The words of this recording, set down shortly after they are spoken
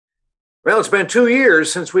Well, it's been 2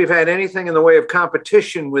 years since we've had anything in the way of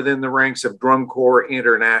competition within the ranks of Drum Corps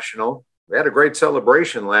International. We had a great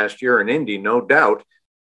celebration last year in Indy, no doubt,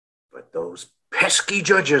 but those pesky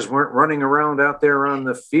judges weren't running around out there on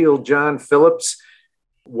the field. John Phillips,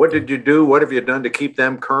 what did you do? What have you done to keep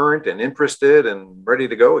them current and interested and ready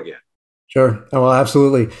to go again? Sure. Oh, well,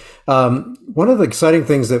 absolutely. One of the exciting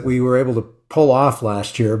things that we were able to pull off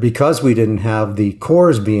last year, because we didn't have the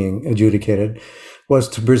cores being adjudicated, was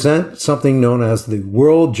to present something known as the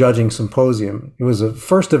World Judging Symposium. It was a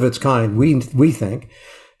first of its kind, we think,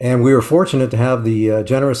 and we were fortunate to have the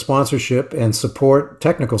generous sponsorship and support,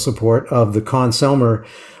 technical support of the Conn-Selmer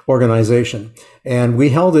organization. And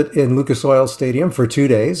we held it in Lucas Oil Stadium for 2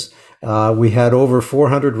 days. We had over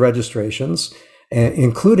 400 registrations,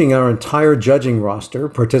 including our entire judging roster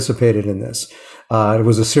participated in this. It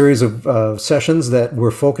was a series of sessions that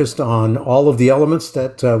were focused on all of the elements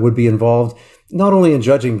that would be involved, not only in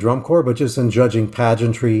judging drum corps, but just in judging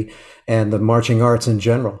pageantry and the marching arts in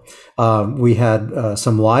general. We had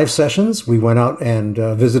some live sessions. We went out and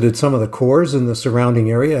visited some of the corps in the surrounding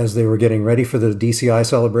area as they were getting ready for the DCI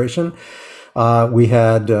celebration. We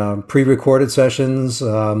had pre-recorded sessions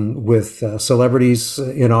with celebrities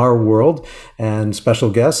in our world and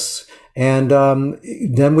special guests. And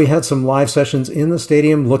then we had some live sessions in the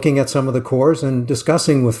stadium looking at some of the corps and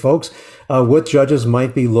discussing with folks what judges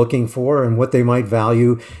might be looking for and what they might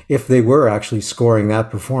value if they were actually scoring that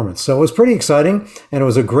performance. So it was pretty exciting, and it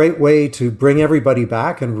was a great way to bring everybody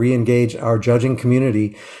back and re-engage our judging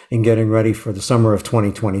community in getting ready for the summer of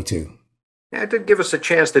 2022. Yeah, it did give us a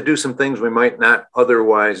chance to do some things we might not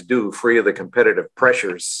otherwise do, free of the competitive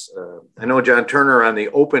pressures. I know John Turner on the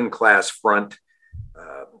open class front,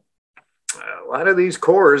 a lot of these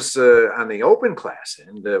corps on the open class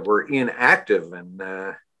and were inactive, and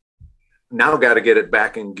now got to get it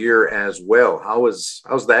back in gear as well.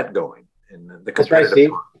 How's that going in the competitive? That's right,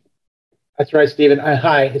 Steve. That's right, Stephen.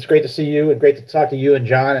 Hi, it's great to see you and great to talk to you and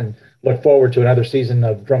John, and look forward to another season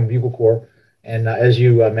of Drum and Bugle Corps. And as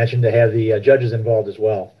you mentioned, to have the judges involved as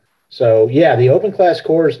well. So yeah, the open class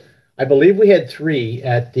corps, I believe we had 3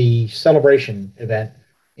 at the celebration event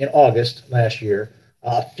in August last year.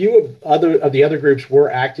 A few of the other groups were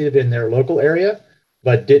active in their local area,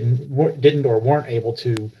 but didn't or weren't able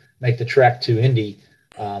to make the trek to Indy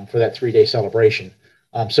for that 3-day celebration.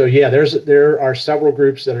 So yeah, there are several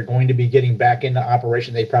groups that are going to be getting back into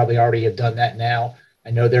operation. They probably already have done that now. I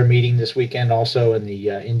know they're meeting this weekend also in the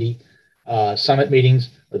Indy summit meetings,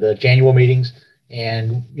 or the January meetings,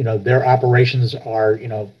 and their operations are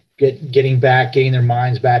getting their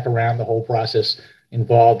minds back around the whole process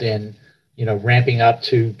involved in ramping up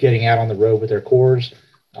to getting out on the road with their corps.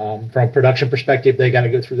 From a production perspective, they got to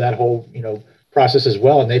go through that whole process as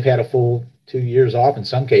well, and they've had a full 2 years off in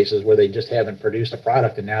some cases where they just haven't produced a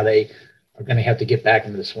product, and now they are going to have to get back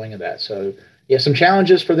into the swing of that. So yeah, some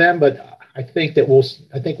challenges for them, but I think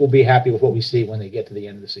we'll be happy with what we see when they get to the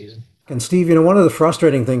end of the season. And Steve, one of the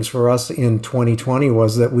frustrating things for us in 2020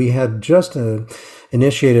 was that we had just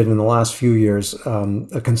initiated in the last few years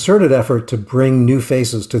a concerted effort to bring new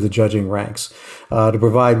faces to the judging ranks, to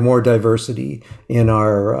provide more diversity in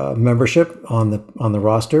our membership on the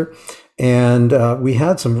roster. And we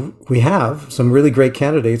have some really great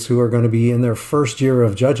candidates who are going to be in their first year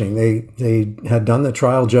of judging. They had done the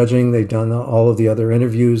trial judging, they've done all of the other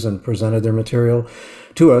interviews and presented their material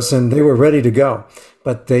to us, and they were ready to go,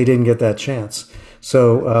 but they didn't get that chance.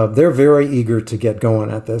 So they're very eager to get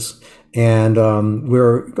going at this. And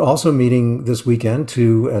we're also meeting this weekend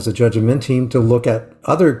as a judge admin team, to look at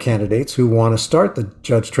other candidates who want to start the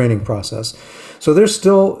judge training process. So there's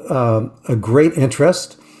still a great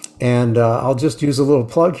interest. And I'll just use a little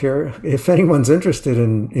plug here. If anyone's interested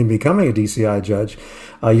in becoming a DCI judge,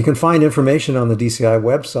 you can find information on the DCI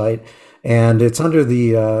website, and it's under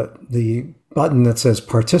the button that says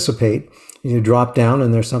participate. You drop down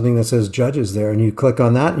and there's something that says judges there, and you click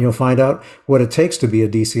on that and you'll find out what it takes to be a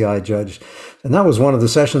DCI judge. And that was one of the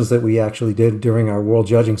sessions that we actually did during our World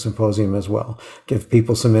Judging Symposium as well, give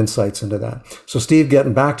people some insights into that. So Steve,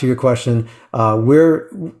 getting back to your question,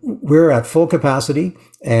 we're at full capacity,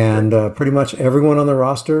 and pretty much everyone on the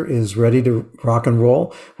roster is ready to rock and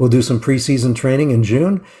roll. We'll do some preseason training in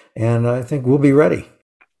June, and I think we'll be ready.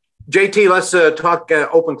 JT, let's talk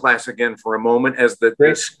open class again for a moment as the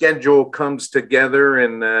schedule comes together,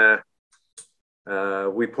 and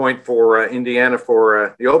we point for Indiana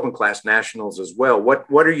for the open class nationals as well.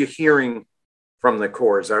 What are you hearing from the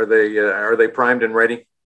corps? Are they primed and ready?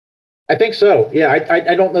 I think so. Yeah,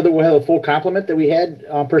 I don't know that we'll have a full complement that we had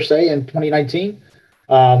per se in 2019,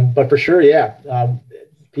 but for sure, yeah.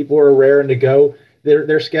 People are raring to go.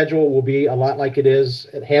 their schedule will be a lot like it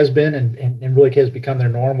has been, and really has become their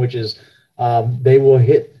norm, which is they will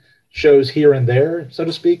hit shows here and there, so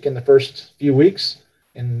to speak, in the first few weeks.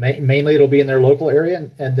 And mainly it'll be in their local area.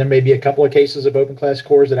 And there may be a couple of cases of open class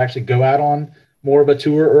cores that actually go out on more of a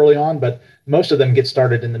tour early on, but most of them get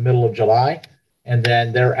started in the middle of July. And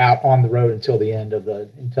then they're out on the road until the end of the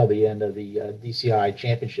DCI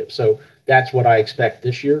championship. So that's what I expect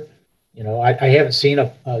this year. You know, I haven't seen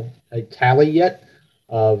a tally yet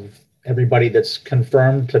of everybody that's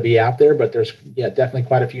confirmed to be out there, but there's definitely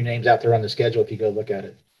quite a few names out there on the schedule if you go look at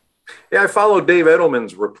it. Yeah, I followed Dave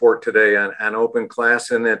Edelman's report today on open class,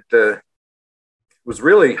 and it was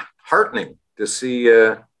really heartening to see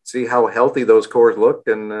how healthy those cores looked.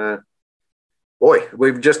 And boy,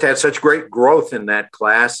 we've just had such great growth in that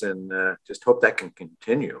class, and just hope that can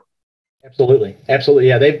continue. Absolutely.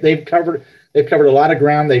 Yeah, they've covered a lot of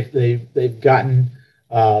ground. They've gotten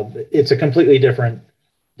it's a completely different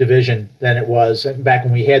division than it was back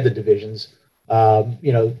when we had the divisions.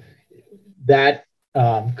 You know, that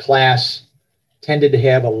class tended to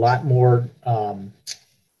have a lot more a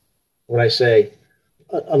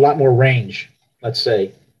lot more range, let's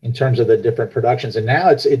say, in terms of the different productions. And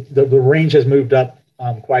now the range has moved up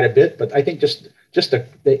quite a bit, but I think just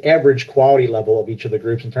the average quality level of each of the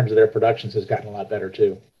groups in terms of their productions has gotten a lot better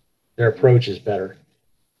too. Their approach is better.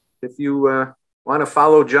 If you want to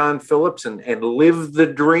follow John Phillips and live the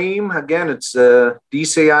dream, again, it's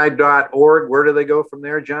DCI.org. Where do they go from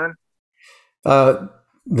there, John?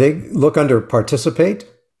 They look under participate,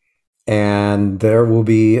 and there will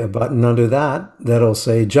be a button under that that'll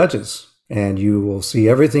say judges, and you will see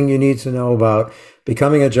everything you need to know about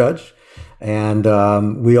becoming a judge. And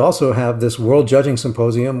we also have this World Judging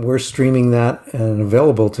Symposium. We're streaming that and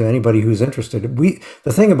available to anybody who's interested.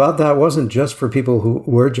 The thing about that wasn't just for people who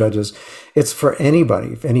were judges. It's for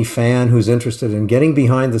anybody, any fan who's interested in getting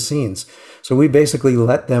behind the scenes. So we basically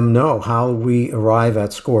let them know how we arrive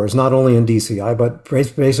at scores, not only in DCI, but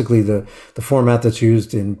basically the format that's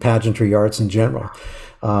used in pageantry arts in general.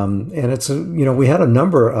 And it's, we had a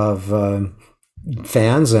number of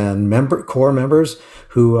fans and core members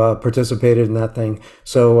who participated in that thing.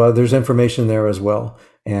 So there's information there as well.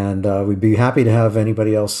 And we'd be happy to have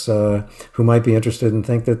anybody else who might be interested and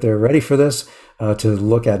think that they're ready for this to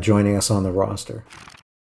look at joining us on the roster.